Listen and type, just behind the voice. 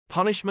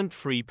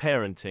Punishment-free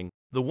parenting.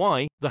 The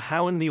why, the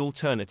how and the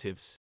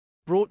alternatives.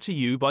 Brought to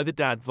you by the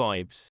Dad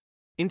Vibes.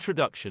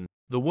 Introduction.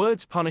 The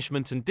words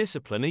punishment and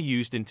discipline are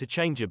used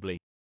interchangeably.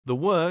 The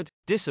word,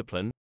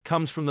 discipline,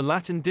 comes from the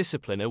Latin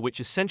disciplina, which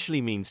essentially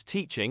means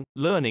teaching,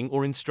 learning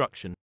or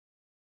instruction.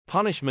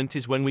 Punishment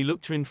is when we look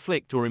to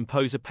inflict or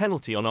impose a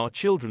penalty on our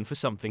children for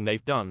something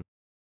they've done.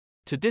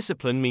 To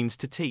discipline means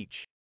to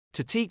teach.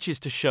 To teach is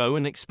to show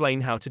and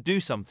explain how to do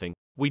something.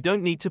 We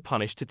don't need to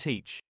punish to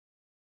teach.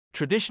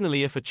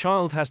 Traditionally, if a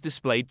child has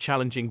displayed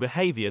challenging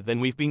behavior,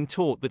 then we've been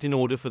taught that in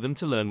order for them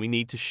to learn we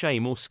need to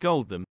shame or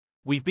scold them.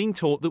 We've been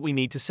taught that we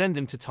need to send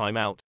them to time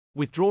out,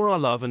 withdraw our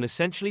love and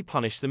essentially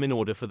punish them in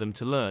order for them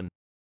to learn.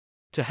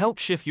 To help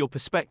shift your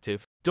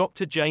perspective,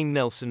 Dr. Jane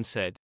Nelson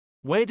said,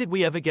 "Where did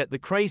we ever get the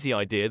crazy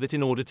idea that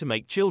in order to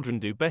make children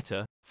do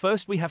better,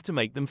 first we have to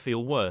make them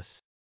feel worse?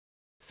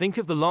 Think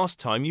of the last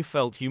time you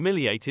felt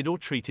humiliated or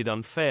treated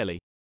unfairly.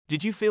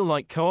 Did you feel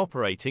like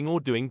cooperating or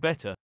doing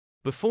better?"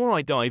 Before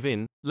I dive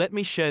in, let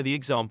me share the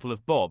example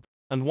of Bob,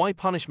 and why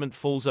punishment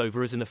falls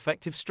over as an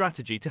effective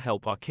strategy to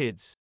help our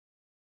kids.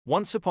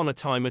 Once upon a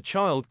time, a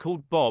child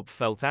called Bob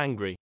felt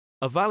angry.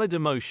 A valid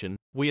emotion,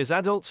 we as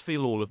adults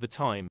feel all of the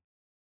time.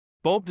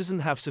 Bob doesn't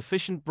have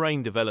sufficient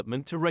brain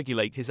development to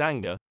regulate his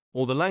anger,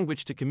 or the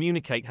language to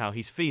communicate how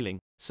he's feeling,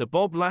 so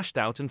Bob lashed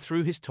out and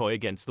threw his toy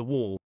against the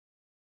wall.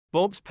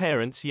 Bob's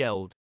parents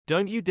yelled,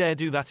 "Don't you dare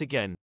do that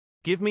again.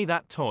 Give me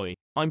that toy.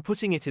 I'm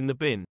putting it in the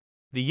bin."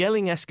 The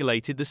yelling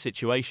escalated the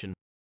situation.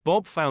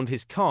 Bob found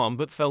his calm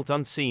but felt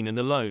unseen and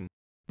alone.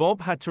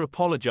 Bob had to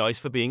apologize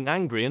for being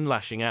angry and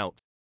lashing out.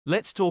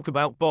 Let's talk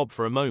about Bob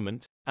for a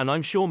moment, and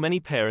I'm sure many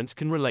parents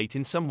can relate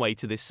in some way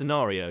to this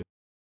scenario.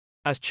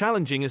 As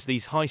challenging as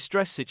these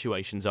high-stress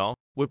situations are,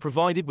 we're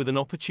provided with an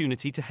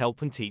opportunity to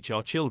help and teach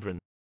our children.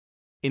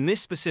 In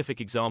this specific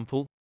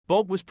example,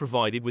 Bob was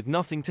provided with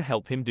nothing to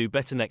help him do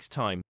better next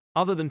time,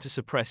 other than to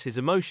suppress his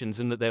emotions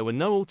and that there were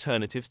no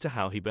alternatives to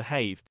how he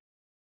behaved.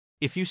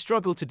 If you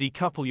struggle to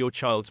decouple your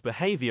child's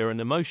behavior and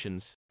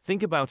emotions,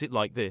 think about it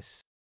like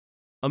this.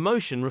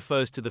 Emotion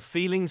refers to the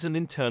feelings and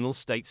internal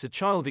states a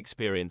child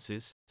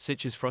experiences,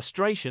 such as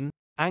frustration,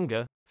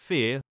 anger,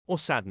 fear, or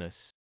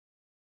sadness.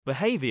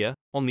 Behavior,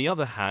 on the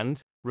other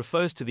hand,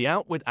 refers to the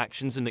outward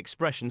actions and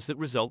expressions that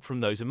result from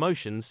those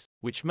emotions,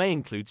 which may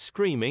include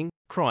screaming,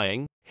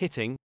 crying,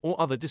 hitting,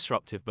 or other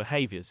disruptive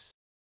behaviors.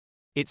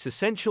 It's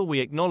essential we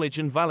acknowledge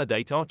and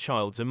validate our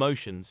child's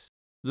emotions.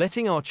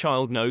 Letting our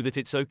child know that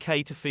it's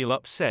okay to feel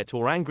upset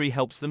or angry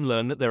helps them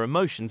learn that their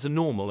emotions are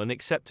normal and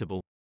acceptable.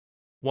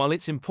 While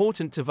it's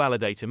important to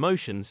validate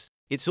emotions,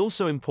 it's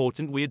also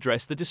important we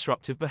address the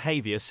disruptive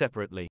behavior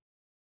separately.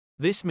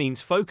 This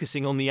means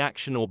focusing on the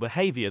action or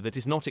behavior that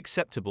is not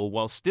acceptable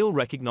while still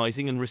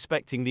recognizing and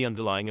respecting the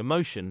underlying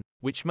emotion,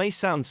 which may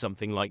sound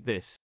something like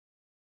this.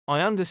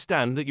 "I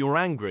understand that you're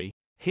angry.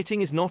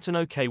 Hitting is not an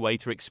okay way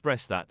to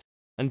express that."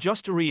 And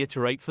just to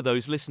reiterate for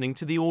those listening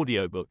to the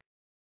audiobook,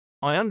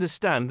 I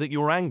understand that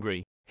you're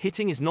angry.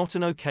 Hitting is not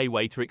an okay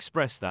way to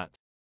express that.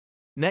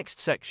 Next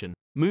section.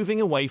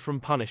 Moving away from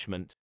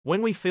punishment.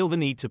 When we feel the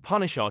need to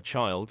punish our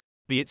child,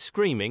 be it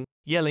screaming,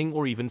 yelling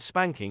or even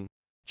spanking,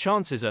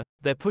 chances are,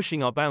 they're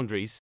pushing our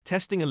boundaries,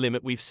 testing a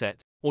limit we've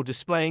set, or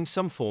displaying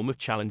some form of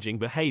challenging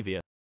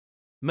behavior.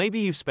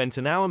 Maybe you've spent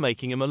an hour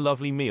making them a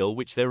lovely meal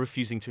which they're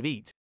refusing to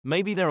eat.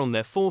 Maybe they're on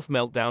their fourth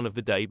meltdown of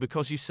the day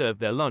because you served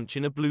their lunch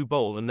in a blue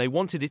bowl and they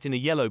wanted it in a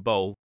yellow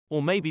bowl.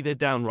 Or maybe they're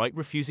downright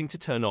refusing to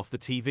turn off the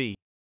TV.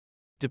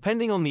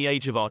 Depending on the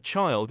age of our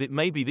child, it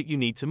may be that you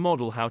need to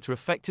model how to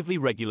effectively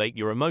regulate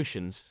your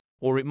emotions,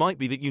 or it might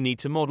be that you need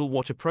to model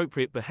what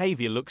appropriate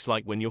behavior looks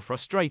like when you're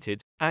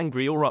frustrated,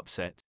 angry or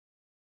upset.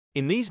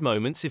 In these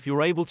moments, if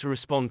you're able to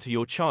respond to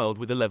your child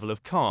with a level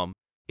of calm,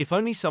 if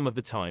only some of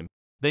the time,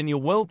 then you're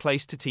well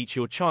placed to teach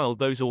your child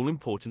those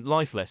all-important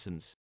life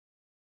lessons.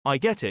 I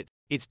get it.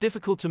 It's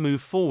difficult to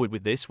move forward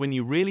with this when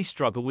you really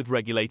struggle with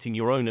regulating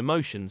your own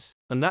emotions,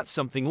 and that's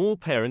something all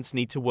parents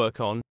need to work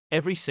on,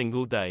 every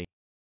single day.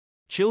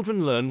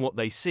 Children learn what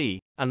they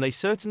see, and they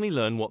certainly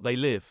learn what they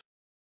live.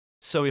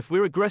 So if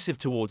we're aggressive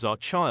towards our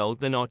child,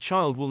 then our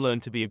child will learn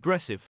to be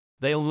aggressive.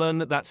 They'll learn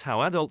that that's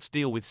how adults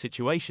deal with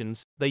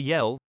situations. They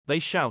yell, they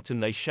shout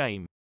and they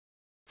shame.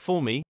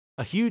 For me,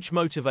 a huge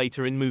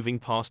motivator in moving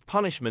past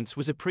punishments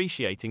was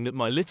appreciating that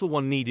my little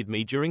one needed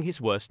me during his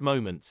worst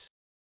moments.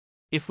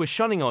 If we're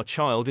shunning our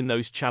child in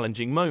those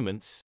challenging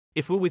moments,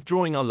 if we're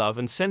withdrawing our love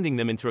and sending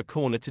them into a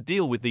corner to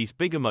deal with these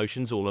big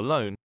emotions all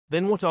alone,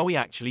 then what are we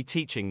actually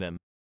teaching them?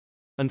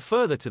 And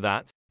further to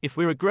that, if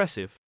we're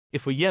aggressive,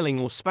 if we're yelling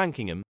or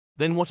spanking them,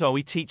 then what are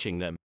we teaching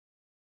them?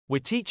 We're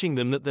teaching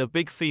them that their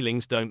big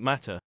feelings don't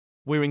matter.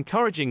 We're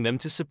encouraging them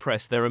to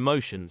suppress their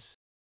emotions.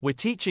 We're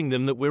teaching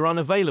them that we're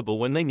unavailable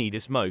when they need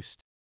us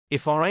most.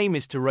 If our aim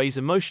is to raise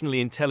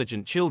emotionally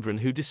intelligent children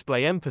who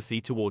display empathy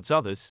towards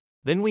others,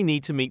 then we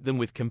need to meet them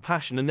with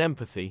compassion and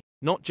empathy,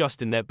 not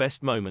just in their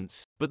best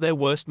moments, but their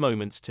worst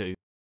moments too.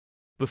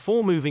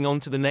 Before moving on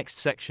to the next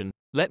section,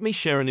 let me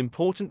share an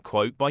important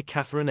quote by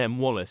Catherine M.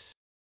 Wallace.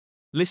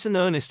 "Listen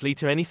earnestly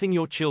to anything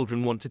your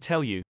children want to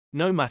tell you,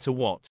 no matter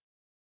what.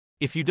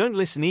 If you don't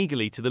listen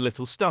eagerly to the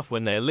little stuff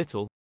when they are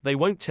little, they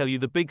won't tell you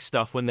the big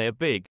stuff when they are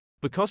big,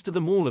 because to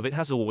them all of it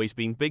has always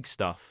been big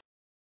stuff.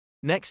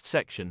 Next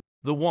section.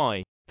 The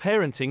why.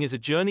 Parenting is a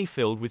journey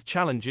filled with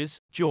challenges,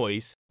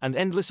 joys, and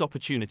endless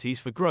opportunities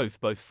for growth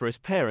both for us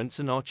parents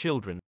and our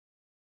children.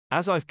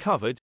 As I've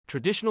covered,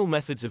 traditional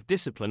methods of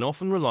discipline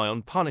often rely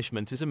on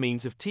punishment as a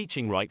means of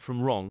teaching right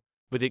from wrong,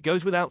 but it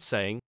goes without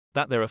saying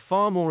that there are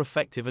far more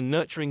effective and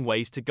nurturing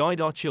ways to guide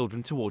our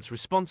children towards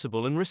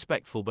responsible and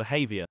respectful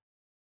behavior.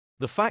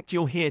 The fact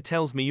you're here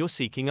tells me you're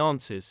seeking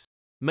answers.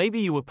 Maybe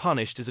you were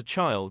punished as a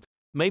child,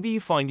 maybe you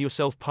find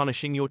yourself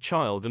punishing your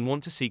child and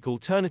want to seek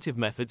alternative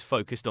methods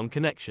focused on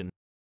connection.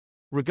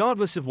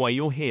 Regardless of why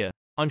you're here,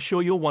 I'm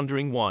sure you're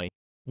wondering why.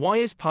 Why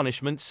is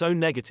punishment so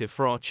negative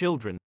for our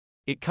children?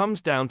 It comes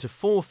down to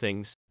 4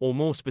 things, or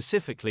more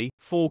specifically,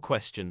 4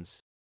 questions.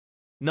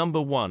 Number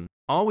 1.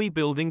 Are we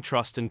building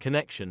trust and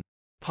connection?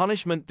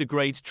 Punishment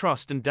degrades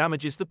trust and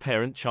damages the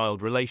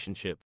parent-child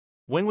relationship.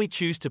 When we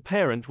choose to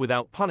parent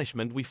without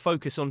punishment, we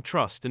focus on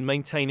trust and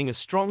maintaining a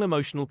strong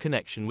emotional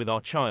connection with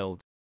our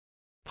child.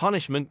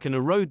 Punishment can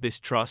erode this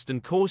trust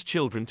and cause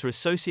children to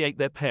associate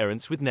their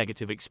parents with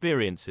negative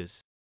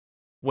experiences.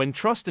 When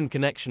trust and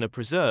connection are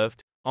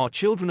preserved, our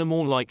children are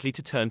more likely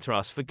to turn to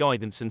us for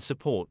guidance and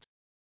support.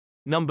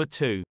 Number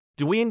 2.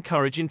 Do we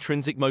encourage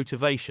intrinsic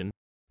motivation?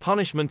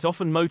 Punishment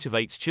often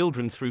motivates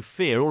children through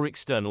fear or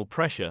external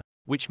pressure,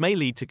 which may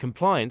lead to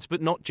compliance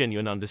but not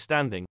genuine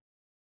understanding.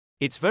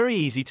 It's very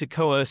easy to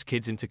coerce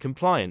kids into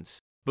compliance,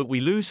 but we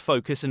lose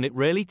focus and it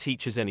rarely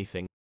teaches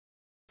anything.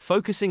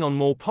 Focusing on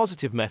more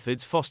positive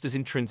methods fosters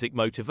intrinsic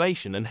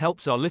motivation and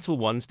helps our little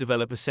ones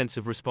develop a sense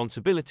of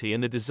responsibility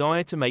and a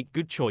desire to make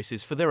good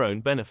choices for their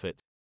own benefit.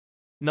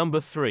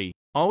 Number 3.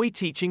 Are we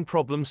teaching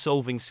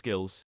problem-solving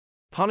skills?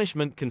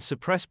 Punishment can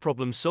suppress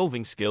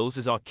problem-solving skills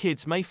as our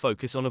kids may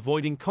focus on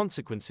avoiding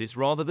consequences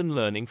rather than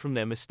learning from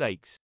their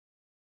mistakes.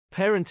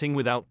 Parenting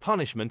without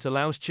punishment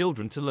allows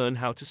children to learn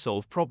how to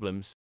solve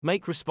problems,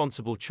 make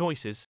responsible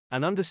choices,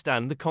 and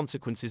understand the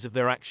consequences of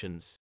their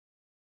actions.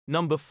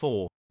 Number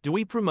 4. Do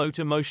we promote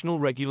emotional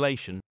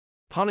regulation?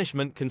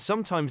 Punishment can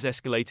sometimes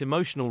escalate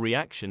emotional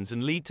reactions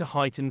and lead to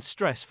heightened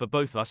stress for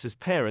both us as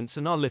parents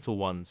and our little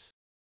ones.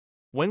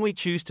 When we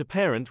choose to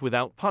parent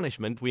without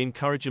punishment, we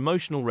encourage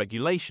emotional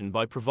regulation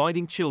by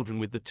providing children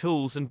with the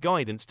tools and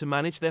guidance to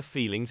manage their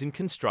feelings in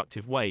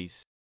constructive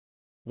ways.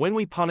 When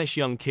we punish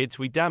young kids,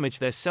 we damage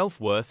their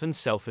self-worth and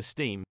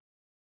self-esteem.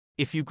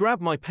 If you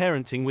grab my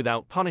Parenting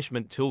Without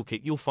Punishment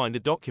toolkit, you'll find a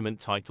document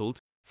titled,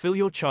 Fill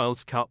Your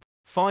Child's Cup,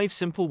 5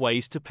 Simple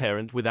Ways to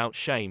Parent Without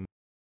Shame.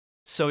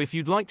 So if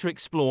you'd like to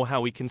explore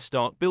how we can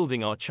start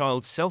building our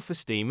child's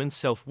self-esteem and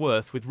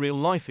self-worth with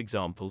real-life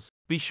examples,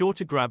 be sure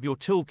to grab your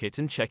toolkit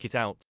and check it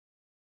out.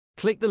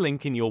 Click the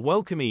link in your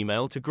welcome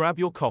email to grab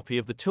your copy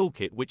of the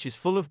toolkit, which is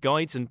full of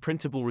guides and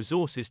printable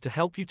resources to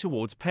help you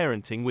towards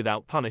parenting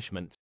without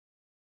punishment.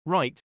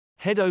 Right,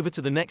 head over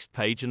to the next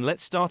page and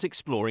let's start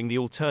exploring the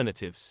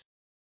alternatives.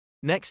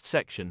 Next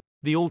section,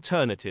 the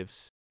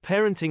alternatives.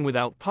 Parenting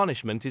without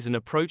punishment is an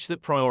approach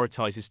that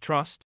prioritizes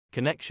trust,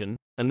 connection,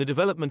 and the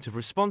development of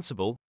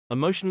responsible,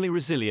 emotionally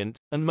resilient,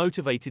 and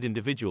motivated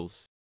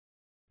individuals.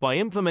 By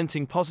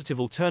implementing positive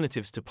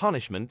alternatives to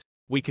punishment,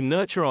 we can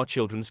nurture our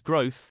children's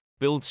growth,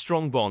 build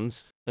strong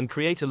bonds, and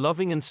create a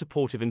loving and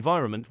supportive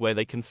environment where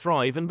they can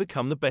thrive and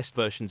become the best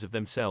versions of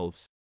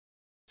themselves.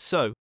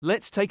 So,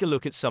 let's take a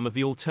look at some of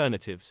the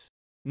alternatives.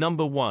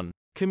 Number 1.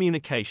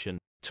 Communication.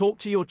 Talk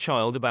to your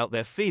child about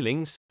their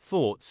feelings,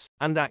 thoughts,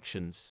 and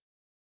actions.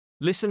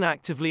 Listen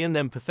actively and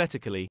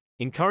empathetically,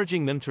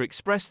 encouraging them to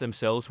express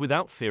themselves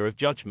without fear of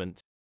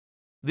judgment.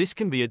 This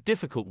can be a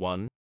difficult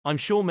one. I'm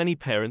sure many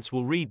parents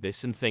will read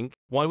this and think,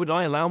 why would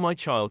I allow my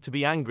child to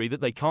be angry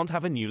that they can't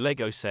have a new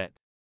Lego set?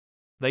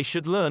 They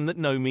should learn that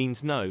no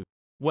means no.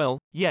 Well,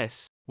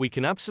 yes, we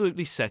can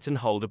absolutely set and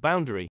hold a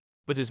boundary,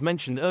 but as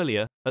mentioned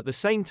earlier, at the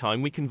same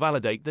time we can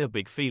validate their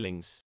big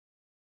feelings.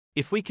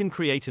 If we can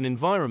create an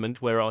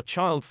environment where our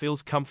child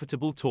feels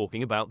comfortable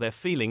talking about their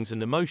feelings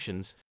and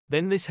emotions,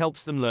 then this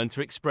helps them learn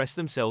to express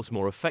themselves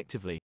more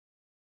effectively.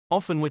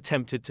 Often we're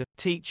tempted to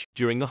teach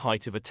during the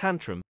height of a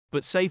tantrum,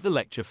 but save the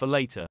lecture for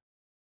later.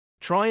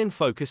 Try and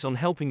focus on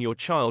helping your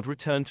child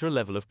return to a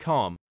level of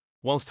calm,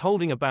 whilst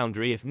holding a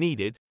boundary if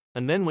needed,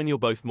 and then when you're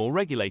both more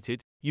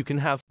regulated, you can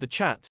have the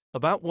chat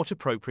about what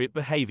appropriate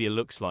behavior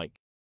looks like.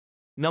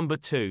 Number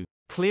 2.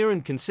 Clear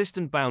and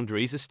consistent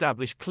boundaries.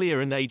 Establish clear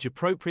and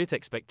age-appropriate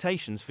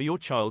expectations for your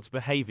child's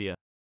behavior.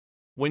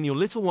 When your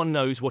little one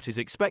knows what is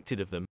expected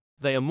of them,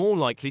 they are more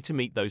likely to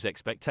meet those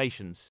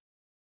expectations.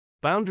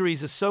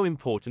 Boundaries are so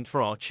important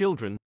for our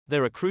children,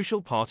 they're a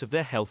crucial part of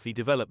their healthy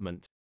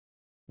development.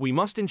 We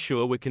must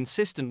ensure we're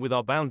consistent with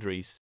our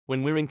boundaries.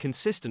 When we're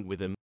inconsistent with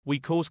them, we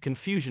cause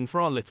confusion for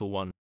our little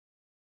one.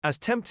 As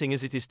tempting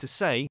as it is to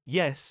say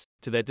yes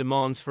to their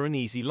demands for an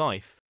easy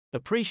life,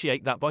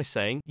 appreciate that by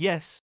saying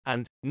yes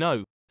and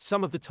no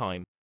some of the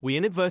time, we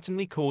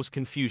inadvertently cause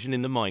confusion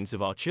in the minds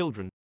of our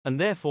children, and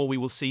therefore we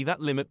will see that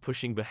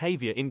limit-pushing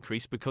behavior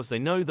increase because they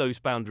know those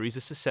boundaries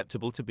are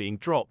susceptible to being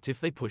dropped if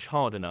they push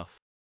hard enough.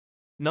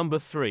 Number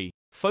 3.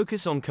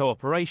 Focus on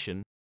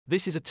cooperation.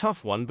 This is a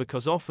tough one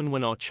because often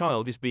when our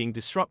child is being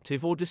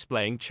disruptive or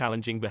displaying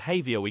challenging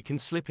behavior, we can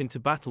slip into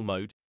battle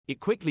mode. It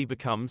quickly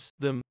becomes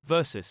them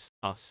versus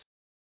us.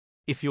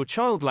 If your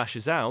child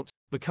lashes out,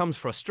 becomes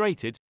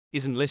frustrated,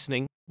 isn't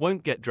listening,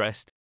 won't get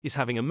dressed, is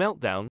having a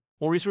meltdown,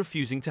 or is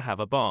refusing to have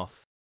a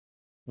bath.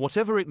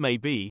 Whatever it may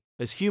be,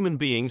 as human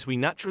beings we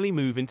naturally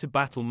move into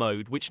battle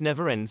mode, which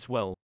never ends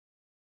well.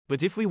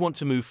 But if we want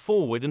to move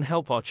forward and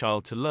help our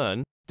child to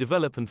learn,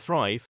 develop and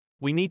thrive,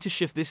 we need to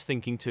shift this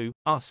thinking to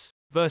us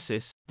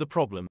versus the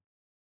problem.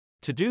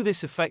 To do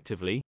this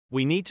effectively,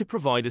 we need to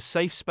provide a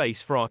safe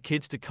space for our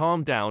kids to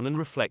calm down and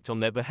reflect on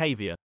their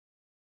behavior.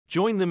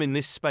 Join them in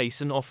this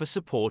space and offer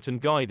support and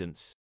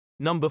guidance.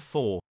 Number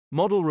 4.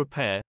 Model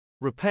repair.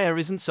 Repair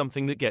isn't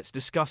something that gets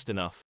discussed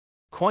enough.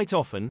 Quite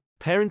often,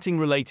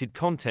 parenting-related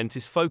content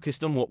is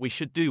focused on what we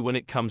should do when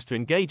it comes to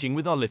engaging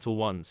with our little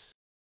ones.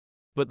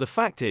 But the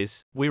fact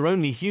is, we're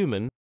only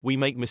human, we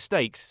make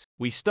mistakes,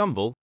 we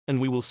stumble, and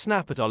we will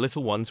snap at our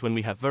little ones when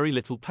we have very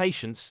little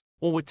patience,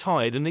 or we're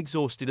tired and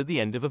exhausted at the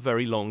end of a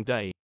very long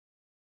day.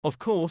 Of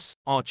course,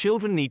 our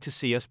children need to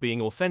see us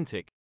being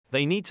authentic.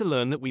 They need to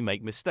learn that we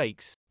make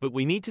mistakes, but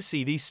we need to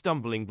see these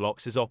stumbling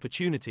blocks as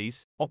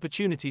opportunities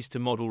to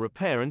model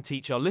repair and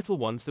teach our little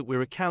ones that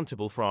we're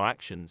accountable for our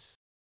actions.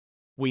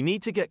 We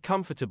need to get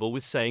comfortable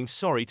with saying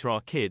sorry to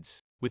our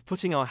kids, with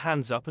putting our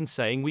hands up and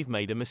saying we've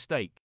made a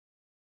mistake.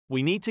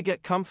 We need to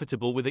get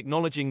comfortable with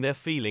acknowledging their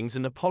feelings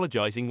and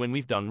apologizing when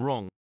we've done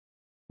wrong.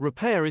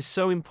 Repair is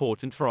so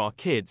important for our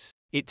kids,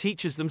 it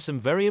teaches them some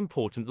very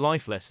important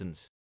life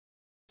lessons.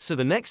 So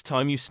the next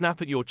time you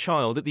snap at your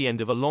child at the end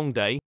of a long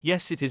day,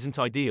 yes, it isn't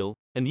ideal,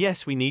 and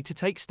yes, we need to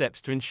take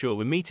steps to ensure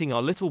we're meeting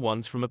our little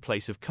ones from a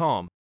place of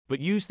calm, but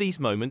use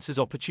these moments as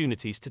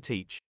opportunities to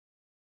teach.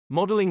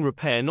 Modeling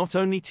repair not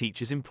only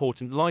teaches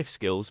important life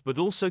skills but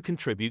also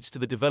contributes to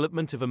the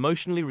development of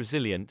emotionally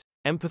resilient,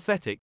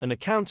 empathetic, and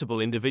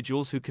accountable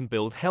individuals who can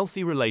build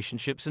healthy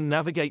relationships and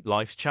navigate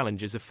life's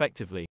challenges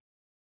effectively.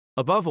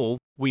 Above all,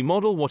 we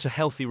model what a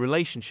healthy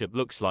relationship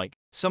looks like,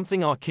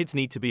 something our kids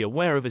need to be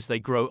aware of as they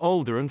grow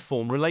older and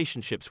form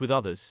relationships with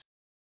others.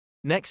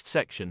 Next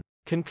section.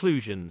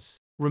 Conclusions.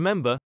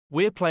 Remember,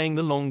 we're playing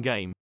the long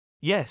game.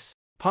 Yes,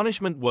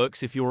 punishment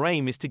works if your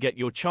aim is to get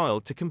your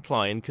child to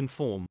comply and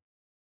conform.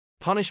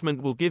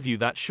 Punishment will give you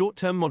that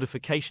short-term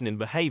modification in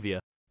behavior,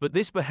 but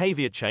this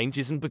behavior change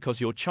isn't because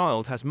your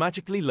child has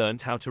magically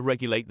learned how to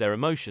regulate their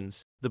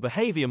emotions. The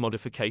behavior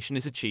modification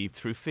is achieved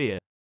through fear.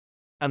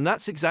 And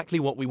that's exactly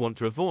what we want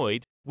to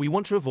avoid. We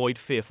want to avoid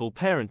fearful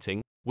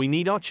parenting. We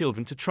need our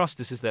children to trust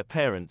us as their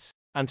parents,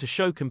 and to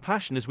show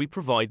compassion as we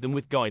provide them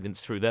with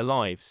guidance through their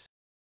lives.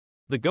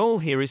 The goal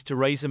here is to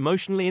raise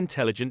emotionally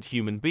intelligent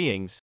human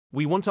beings.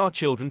 We want our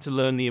children to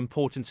learn the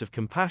importance of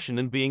compassion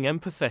and being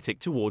empathetic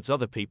towards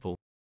other people.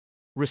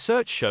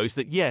 Research shows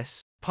that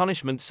yes,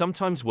 punishment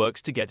sometimes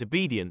works to get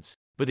obedience,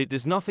 but it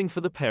does nothing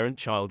for the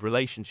parent-child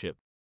relationship.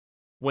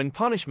 When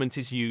punishment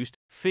is used,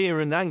 fear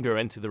and anger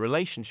enter the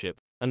relationship,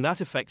 and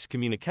that affects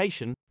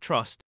communication,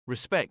 trust,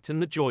 respect,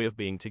 and the joy of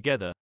being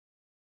together.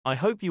 I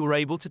hope you were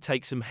able to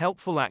take some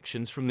helpful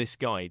actions from this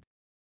guide.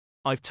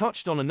 I've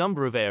touched on a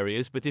number of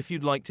areas, but if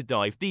you'd like to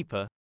dive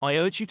deeper, I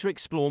urge you to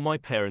explore my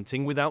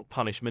Parenting Without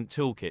Punishment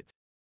toolkit.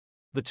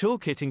 The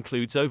toolkit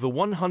includes over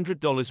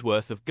 $100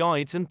 worth of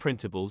guides and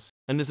printables,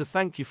 and as a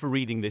thank you for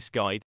reading this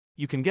guide,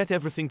 you can get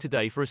everything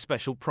today for a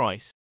special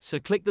price, so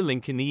click the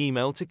link in the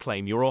email to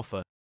claim your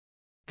offer.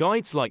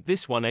 Guides like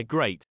this one are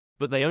great,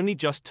 but they only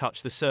just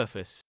touch the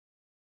surface.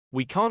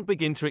 We can't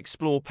begin to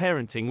explore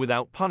parenting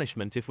without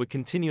punishment if we're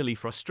continually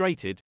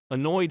frustrated,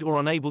 annoyed, or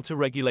unable to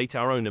regulate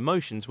our own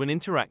emotions when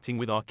interacting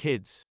with our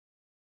kids.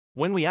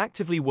 When we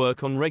actively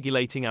work on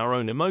regulating our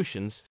own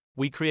emotions,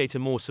 we create a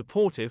more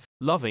supportive,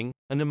 loving,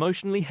 and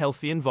emotionally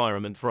healthy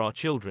environment for our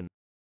children.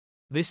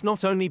 This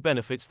not only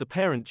benefits the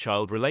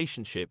parent-child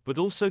relationship but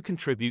also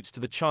contributes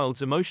to the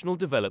child's emotional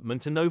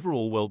development and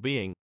overall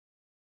well-being.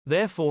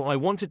 Therefore, I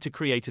wanted to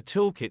create a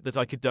toolkit that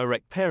I could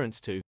direct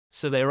parents to,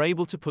 so they are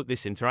able to put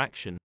this into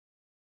action.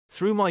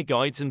 Through my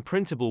guides and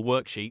printable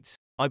worksheets,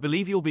 I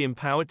believe you'll be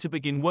empowered to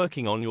begin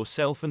working on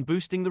yourself and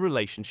boosting the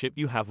relationship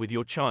you have with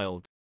your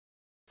child.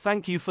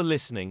 Thank you for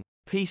listening.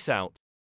 Peace out.